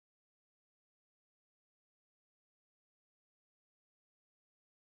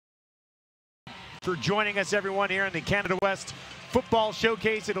For joining us, everyone, here in the Canada West Football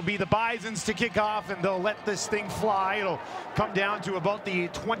Showcase. It'll be the Bisons to kick off, and they'll let this thing fly. It'll come down to about the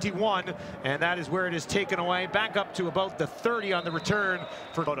 21, and that is where it is taken away. Back up to about the 30 on the return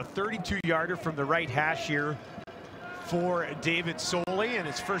for about a 32-yarder from the right hash here for David Soley, and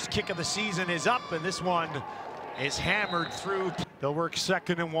his first kick of the season is up, and this one is hammered through. They'll work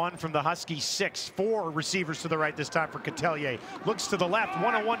 2nd and 1 from the Huskies 6. 4 receivers to the right this time for Catelier. Looks to the left,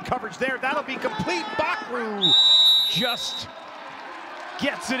 one-on-one coverage there. That'll be complete. Bakru just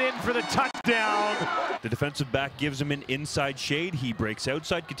gets it in for the touchdown. The defensive back gives him an inside shade. He breaks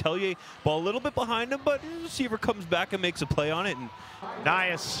outside. Catelier, ball a little bit behind him, but the receiver comes back and makes a play on it. And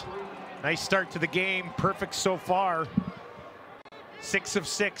Nias, nice start to the game. Perfect so far. 6 of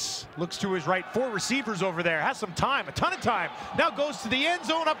 6, looks to his right, 4 receivers over there, has some time, a ton of time. Now goes to the end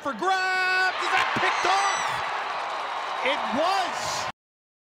zone, up for grabs. Is that picked off? It was.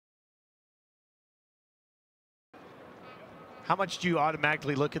 How much do you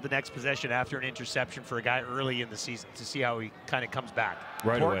automatically look at the next possession after an interception for a guy early in the season to see how he kind of comes back?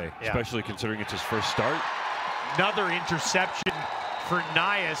 Right away, yeah. Especially considering it's his first start. Another interception for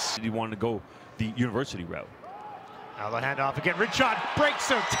Nias. He wanted to go the university route. Now the handoff again. Richard breaks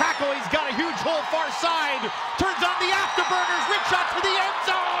a tackle. He's got a huge hole far side. Turns on the afterburners. Richard to the end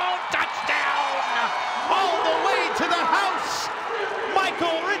zone. Touchdown! All the way to the house.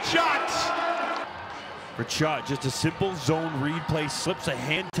 Michael Richard. Richard, just a simple zone read play. Slips a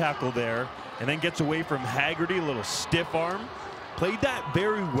hand tackle there and then gets away from Haggerty. A little stiff arm. Played that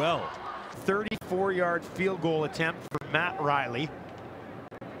very well. 34-yard field goal attempt for Matt Riley.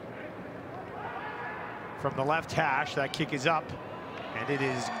 From the left hash, that kick is up, and it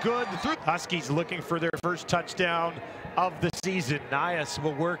is good. Huskies looking for their first touchdown of the season. Nias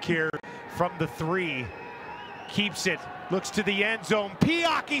will work here from the 3. Keeps it, looks to the end zone.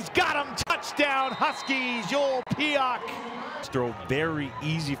 Piak, he's got him. Touchdown, Huskies. Joel Piak. Throw very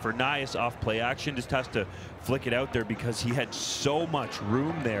easy for Nias off play action. Just has to flick it out there because he had so much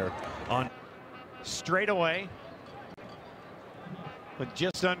room there on. Straight away. With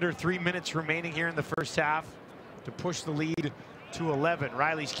just under 3 minutes remaining here in the first half to push the lead to 11.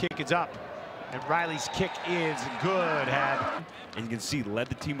 Riley's kick is up, and Riley's kick is good. And you can see, led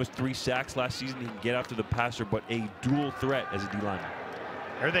the team with 3 sacks last season. He can get after the passer, but a dual threat as a D-lineman.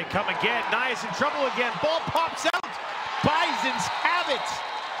 Here they come again. Nias in trouble again. Ball pops out. Bisons have it.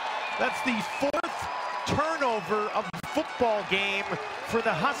 That's the 4th turnover of the football game for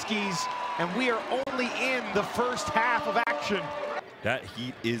the Huskies, and we are only in the first half of action. That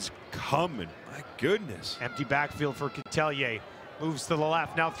heat is coming. My goodness. Empty backfield for Catelier. Moves to the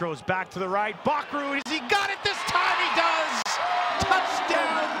left, now throws back to the right. Bakru, has he got it this time? He does!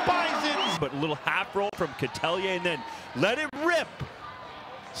 Touchdown, Bisons! But a little half roll from Catelier and then let it rip.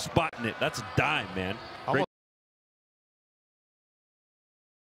 Spotting it. That's a dime, man.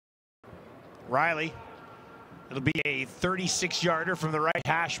 Riley. It'll be a 36-yarder from the right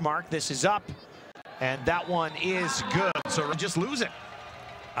hash mark. This is up. And that one is good, so just lose it.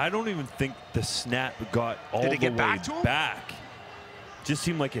 I don't even think the snap got all the way back. Just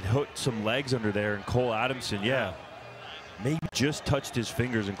seemed like it hooked some legs under there, and Cole Adamson, yeah, maybe just touched his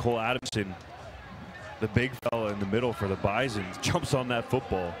fingers, and Cole Adamson, the big fella in the middle for the Bisons, jumps on that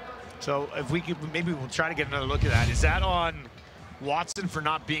football. So if we could, maybe we'll try to get another look at that. Is that on Watson for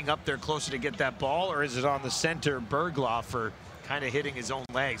not being up there closer to get that ball, or is it on the center, Bergloff, for kind of hitting his own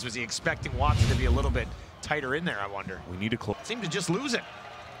legs? Was he expecting Watson to be a little bit tighter in there, I wonder? We need to close. Seemed to just lose it.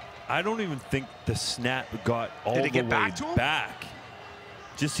 I don't even think the snap got all the way back.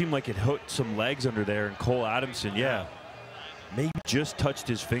 Just seemed like it hooked some legs under there, and Cole Adamson, yeah, maybe just touched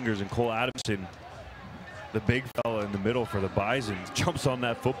his fingers, and Cole Adamson, the big fella in the middle for the Bisons, jumps on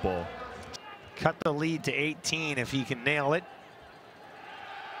that football. Cut the lead to 18 if he can nail it.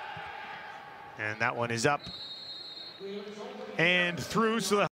 And that one is up and through,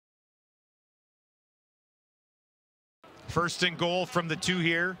 so the 1st and goal from the 2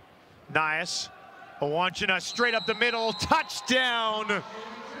 here. Nias, Awanchina straight up the middle, touchdown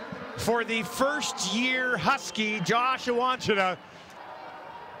for the first-year Husky, Josh Awanchina.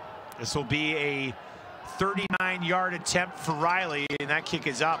 This will be a 39-yard attempt for Riley, and that kick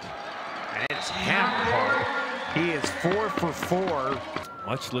is up, and it's hammered hard. He is 4 for 4.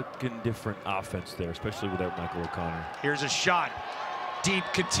 Much looking different offense there, especially without Michael O'Connor. Here's a shot. Deep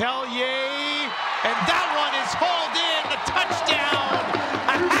Catelier, and that one is hauled in. A touchdown.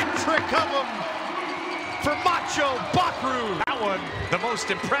 A hat trick of him for Macho Bakru. That one, the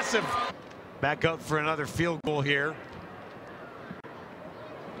most impressive. Back out for another field goal here.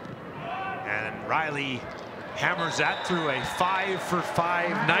 And Riley hammers that through a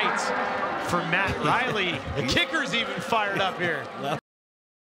 5-for-5 night for Matt Riley. The kicker's even fired up here.